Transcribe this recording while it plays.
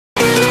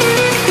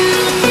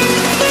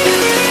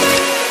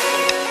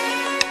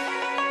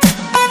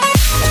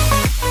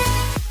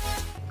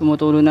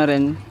tumutulo na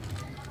rin.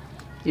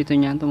 Dito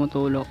niya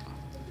tumutulo.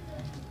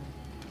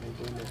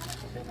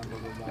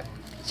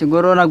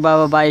 Siguro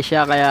nagbababae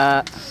siya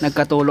kaya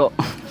nagkatulo.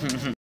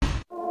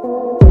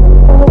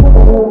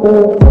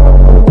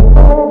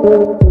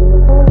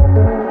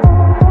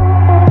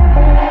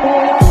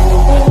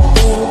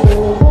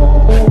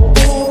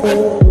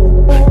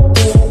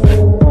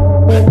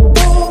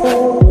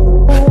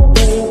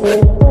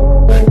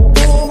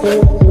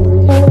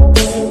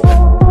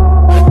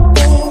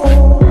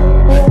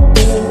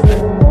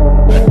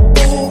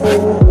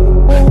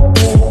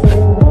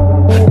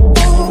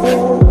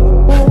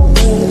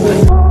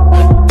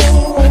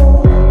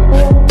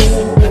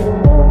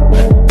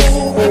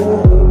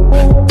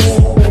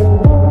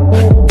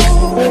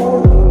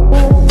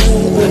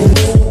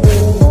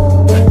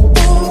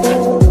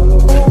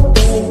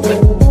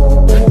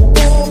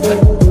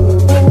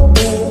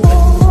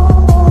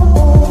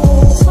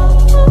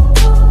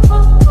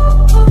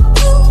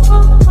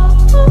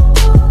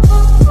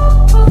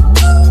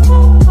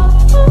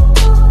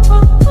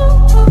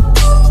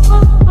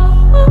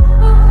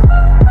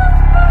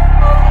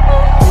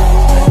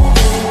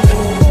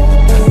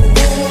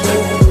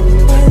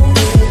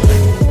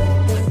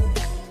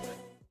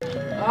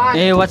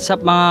 What's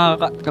up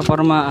mga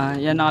kaporma?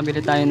 Yan,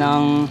 nakabili tayo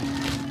ng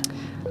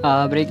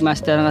brake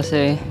master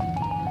kasi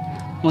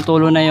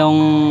mutulo na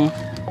yung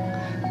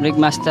brake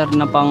master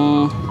na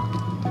pang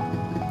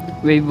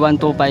wave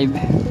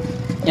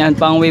 125. Yan,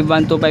 pang wave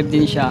 125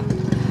 din siya.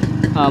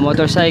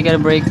 Motorcycle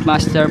brake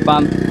master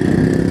pump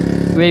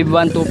wave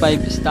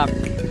 125 stock.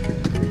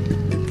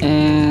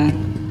 And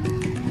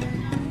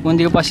kung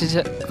hindi ko pa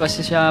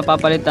kasi siya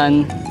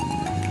papalitan,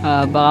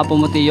 baka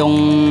pumuti yung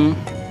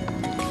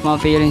mga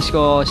fairings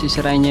ko,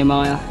 sisirain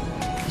niya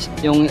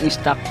yung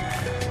stock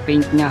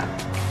paint niya.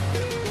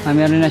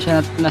 Meron na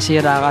siya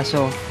nasira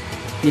kaso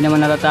hindi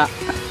naman nalata.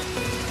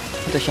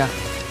 Ito siya.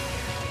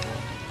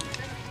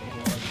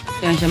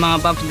 Yan siya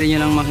mga paps, hindi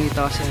nyo lang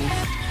makita kasi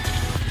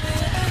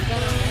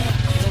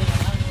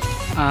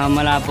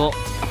malabo.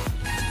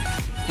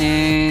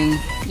 And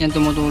yan,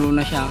 tumutulo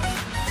na siya.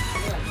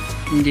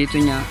 Dito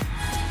niya.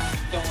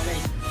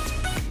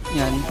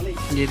 Yan,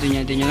 dito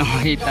niya, hindi nyo lang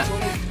makita.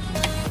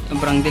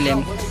 Sobrang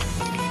dilim.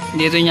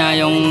 Dito niya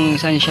yung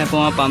saan siya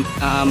pumapump,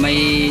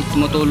 may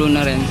tumutulo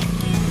na rin.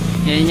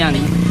 Yan,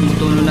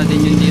 tumutulo na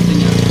din yung dito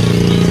niya.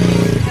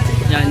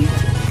 Yan,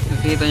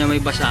 nakikita niya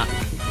may basa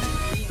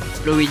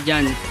fluid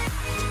yan,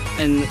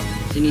 and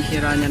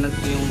sinisira niya na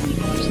yung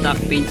stock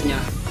paint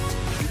niya.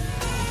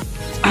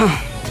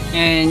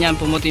 And yan,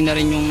 pumuti na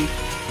rin yung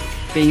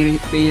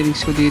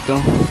fairings ko dito.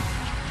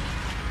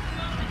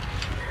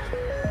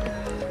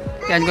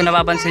 Yan, kung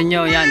napapansin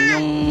nyo, yan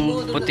yung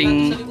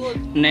puting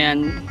na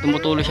yan,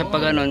 tumutulo siya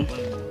pag ganon.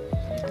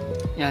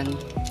 Yan.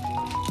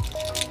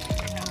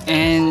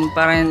 And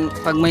parang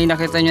pag may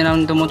nakita nyo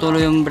na tumutulo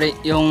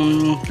yung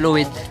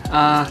fluid,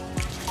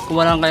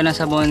 kuha lang kayo ng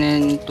sabon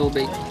and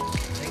tubig,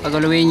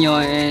 pagaluin nyo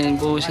and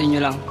buhusin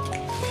nyo lang.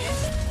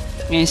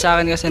 Ngayon sa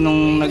akin kasi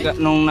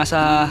nung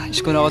nasa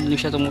school ako,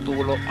 doon siya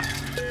tumutulo.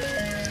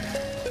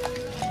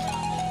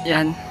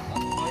 Yan.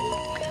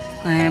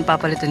 Ngayon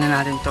papalitan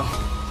na natin to.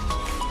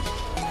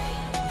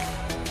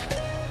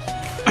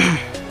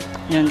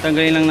 Yan,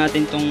 tanggalin lang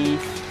natin tong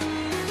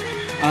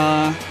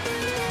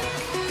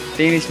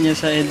finish niya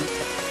sa head.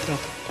 So,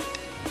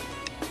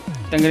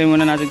 tanggalin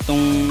muna natin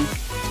tong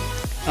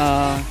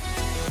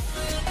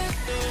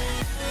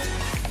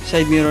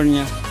side mirror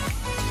niya.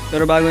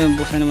 Pero bago yun,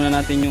 buksan muna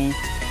natin yung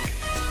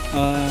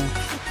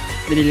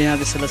binili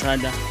natin sa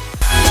Lazada.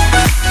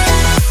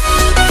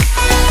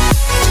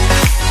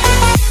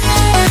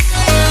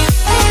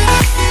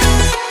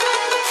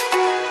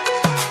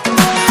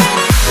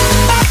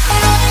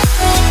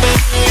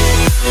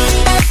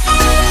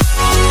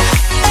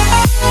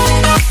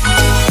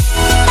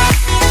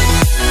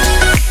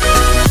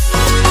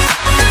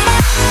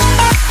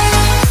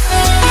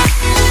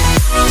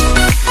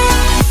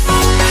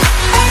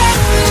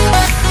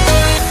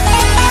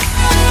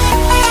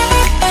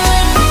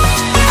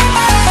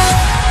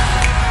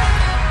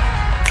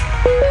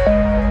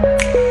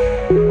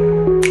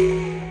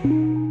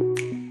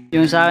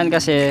 Yung sa akin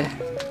kasi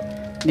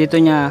dito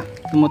niya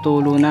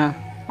tumutulo na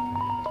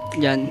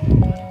dyan,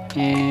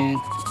 and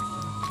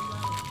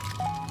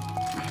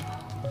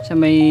sa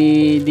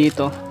may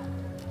dito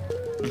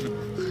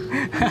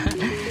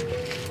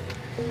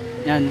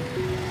yan,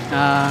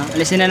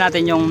 alisin na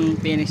natin yung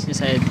finish niya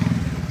sa head.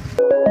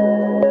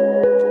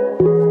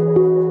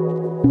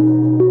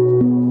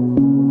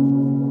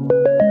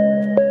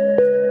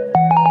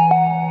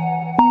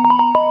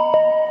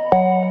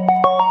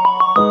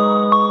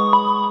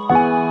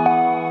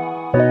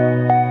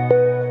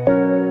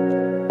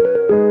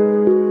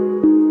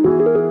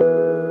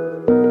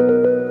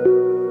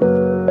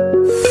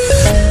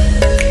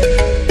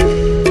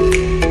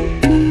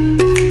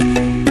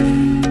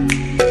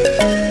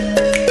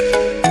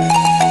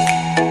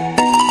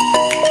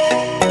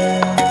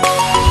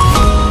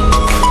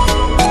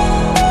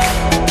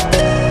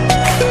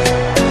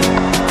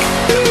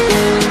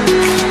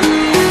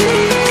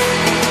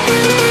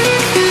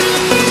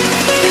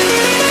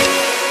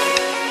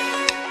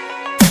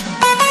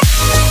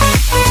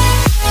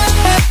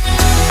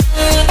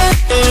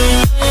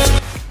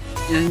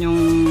 Yan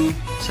yung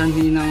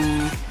sanhi ng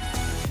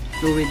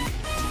fluid.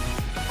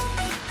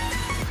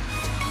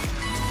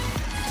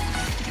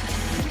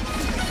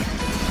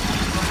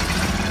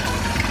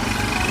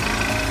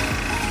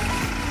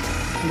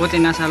 Buti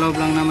nasa loob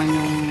lang naman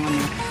yung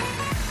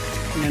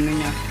ano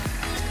niya.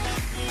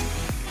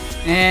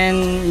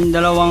 And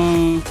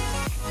dalawang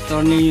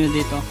tornilyo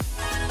dito.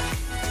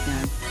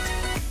 Yan.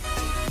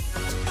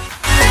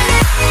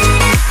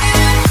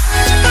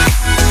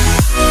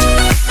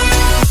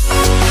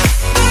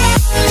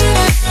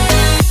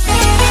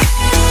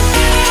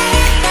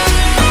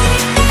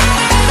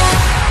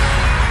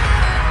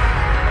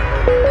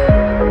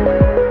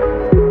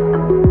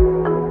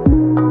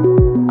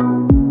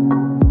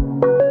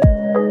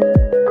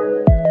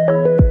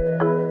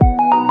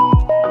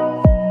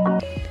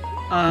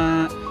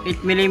 Uh,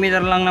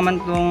 8mm lang naman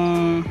tong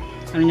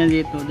ano niya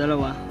dito,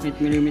 dalawa,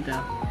 8mm.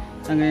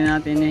 Tanggalin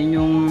natin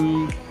yung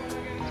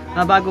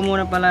bago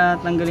muna pala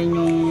tanggalin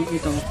yung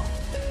ito.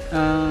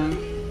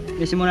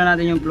 Kasi muna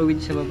natin yung fluid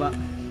sa baba.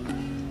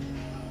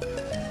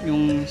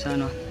 Yung sa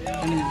ano.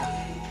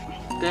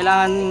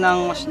 Kailangan ng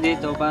wash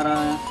dito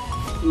para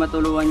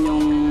matuluan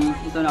yung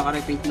ito,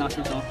 naka-repeat na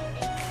kasi ito.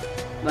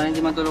 Para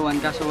hindi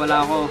matuluan, kaso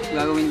wala ako.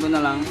 Gagawin ko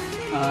na lang,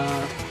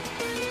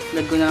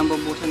 lad ko na lang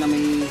bubusan na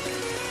may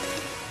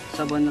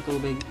sabon na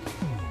tubig.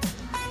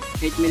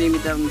 8mm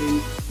din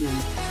yun.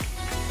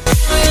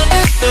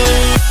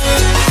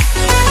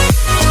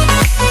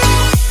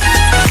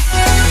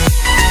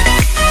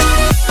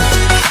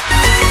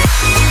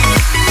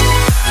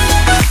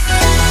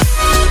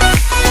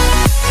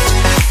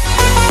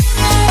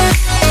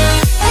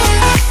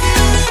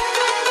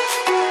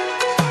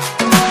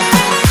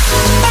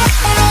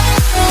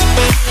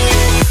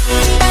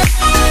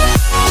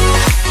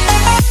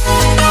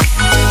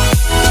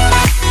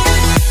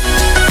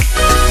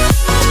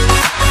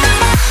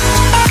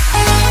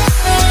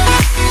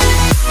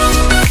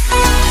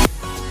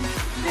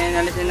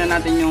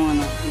 Natin yung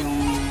ano, yung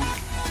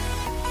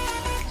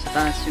sa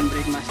taas yung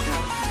brake master.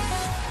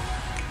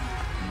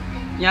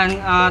 Yan,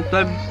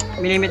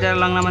 12mm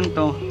lang naman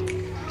to.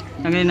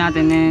 Tanggalin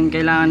natin, and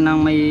kailangan ng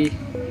may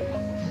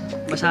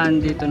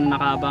basahan dito na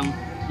nakaabang.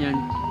 Yan.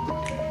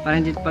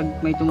 Para hindi pag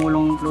may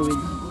tumulong fluid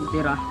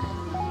tira,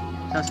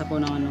 sasapo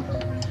ng ano.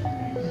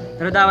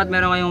 Pero dapat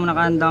meron kayong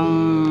nakahandang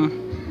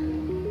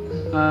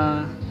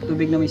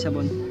tubig na may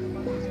sabon.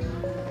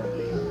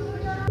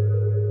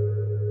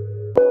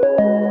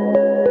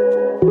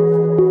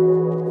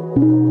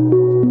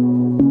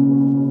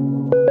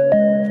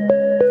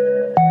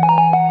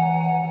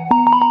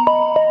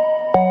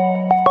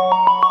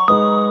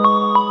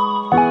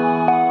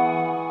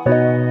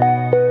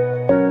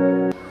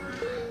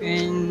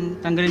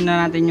 Tanggalin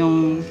na natin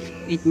yung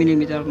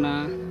 8mm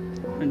na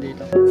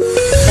nandito.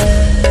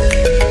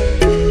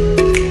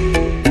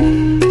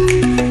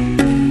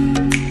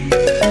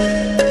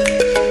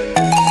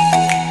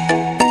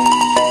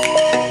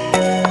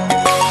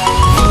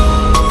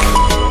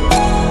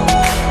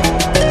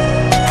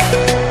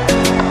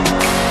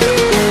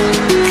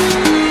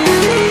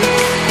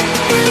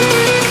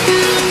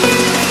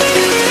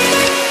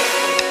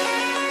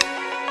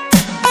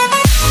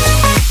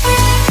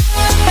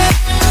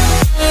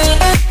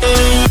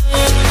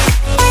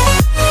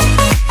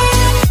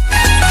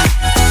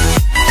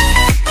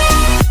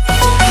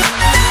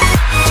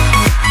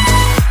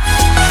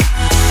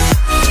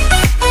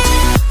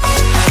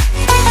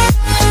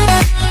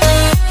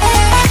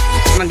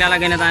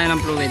 Maglalagay na tayo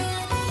ng fluid.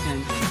 Yan.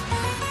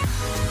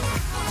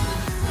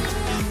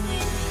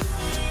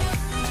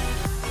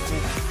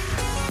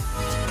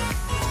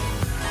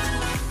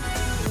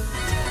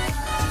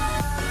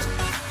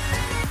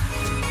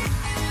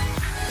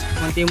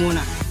 Konti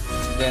muna.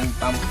 Then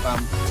pump.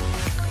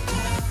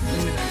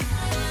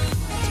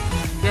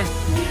 Okay.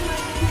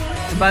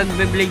 Pag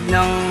be-blade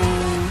ng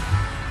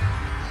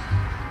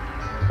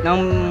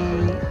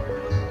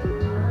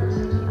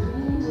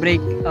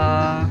brake,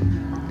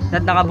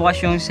 at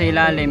nakabukas yung sa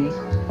ilalim,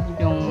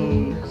 yung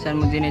saan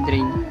mo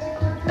dinidrain,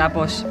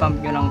 tapos pump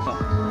nyo lang to.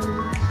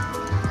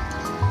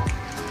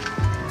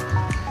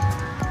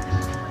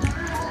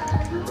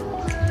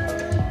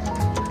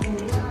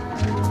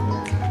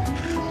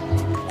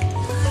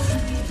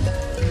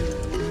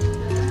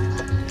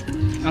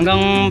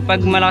 Hanggang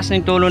pag malakas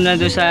na yung tulo na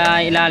doon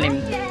sa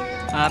ilalim,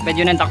 pwede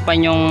nyo nang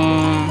takpan yung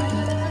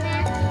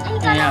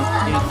ayan,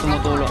 yung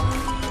tumutulo.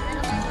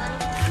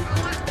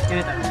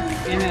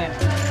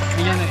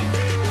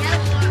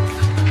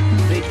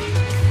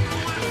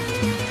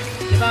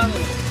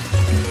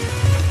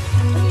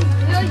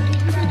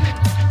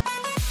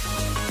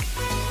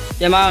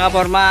 Yan mga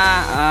kaporma,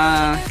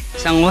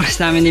 isang oras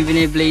namin din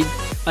biniblade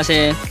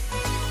kasi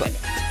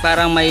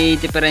parang may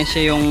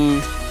diferensya yung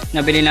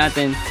nabili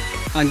natin.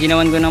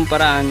 Ginawan ko ng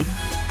paraan,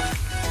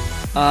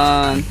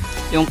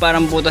 yung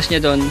parang butas niya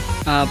doon,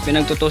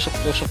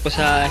 pinagtutusok-tusok ko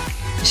sa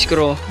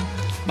screw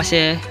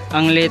kasi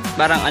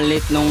parang ang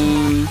late nung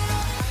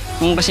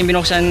kasi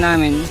binuksan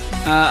namin,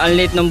 ang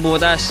late ng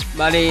butas.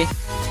 Bali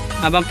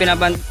habang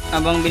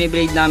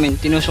biniblade namin,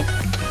 pinagtusok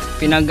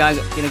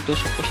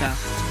ko siya.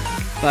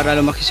 para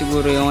lumaki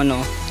siguro yung ano.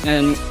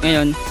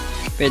 Ngayon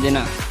pwede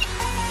na.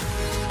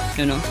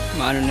 Yun o,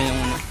 maano na yung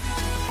ano.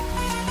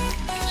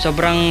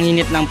 Sobrang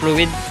hinit ng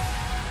fluid.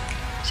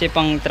 Kasi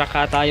pang truck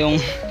ata yung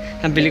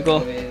nabili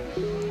ko.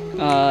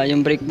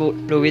 Yung brake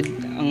fluid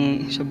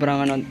ang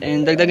sobrang ano.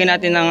 And dagdagan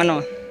natin ng ano.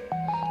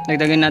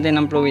 Dagdagan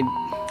natin ng fluid.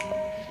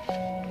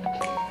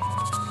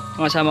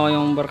 Kasama ko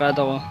yung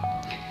barkada ko.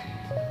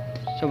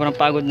 Sobrang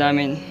pagod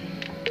namin.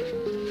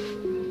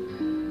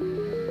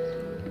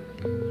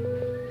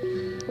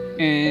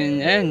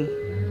 And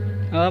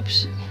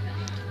oops.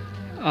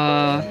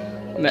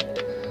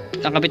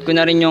 Nakabit ko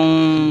na rin yung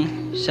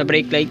sa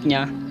brake light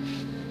niya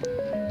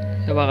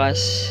sa wakas.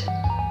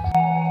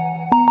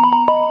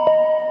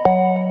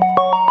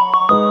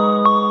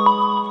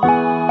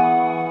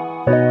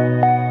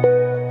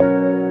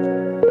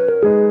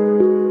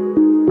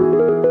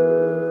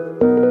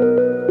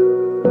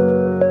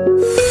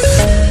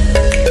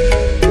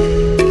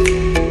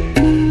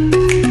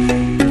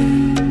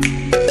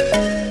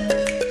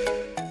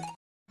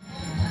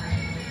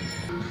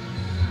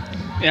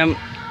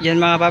 Yan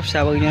mga paps,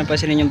 huwag nyo na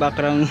pansinin yung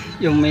background,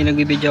 yung may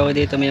nagbibideo ako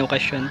dito, may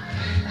okasyon.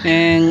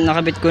 And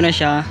nakabit ko na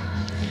siya.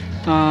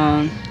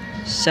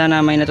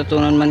 Sana may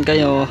natutunan man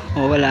kayo o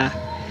wala.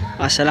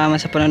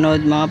 Salamat sa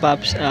panonood mga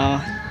paps.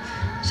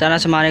 Sana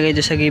sumali kayo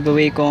sa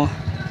giveaway ko.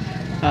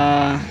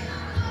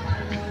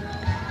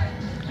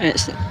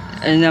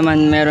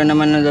 Naman, meron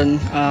naman na doon.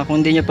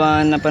 Kung di nyo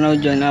pa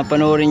napanood yun,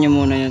 panoorin nyo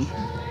muna yun.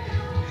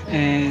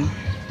 And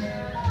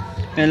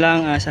yun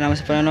lang,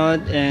 salamat sa panonood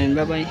and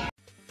bye bye.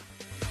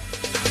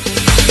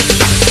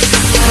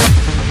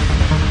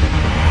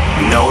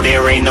 No,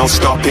 there ain't no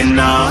stopping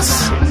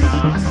us.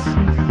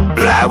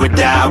 Fly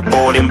without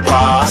boarding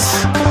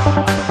pass.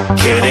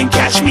 Couldn't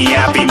catch me,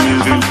 I be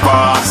moving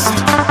fast.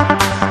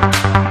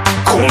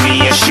 Call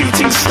me a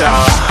shooting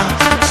star.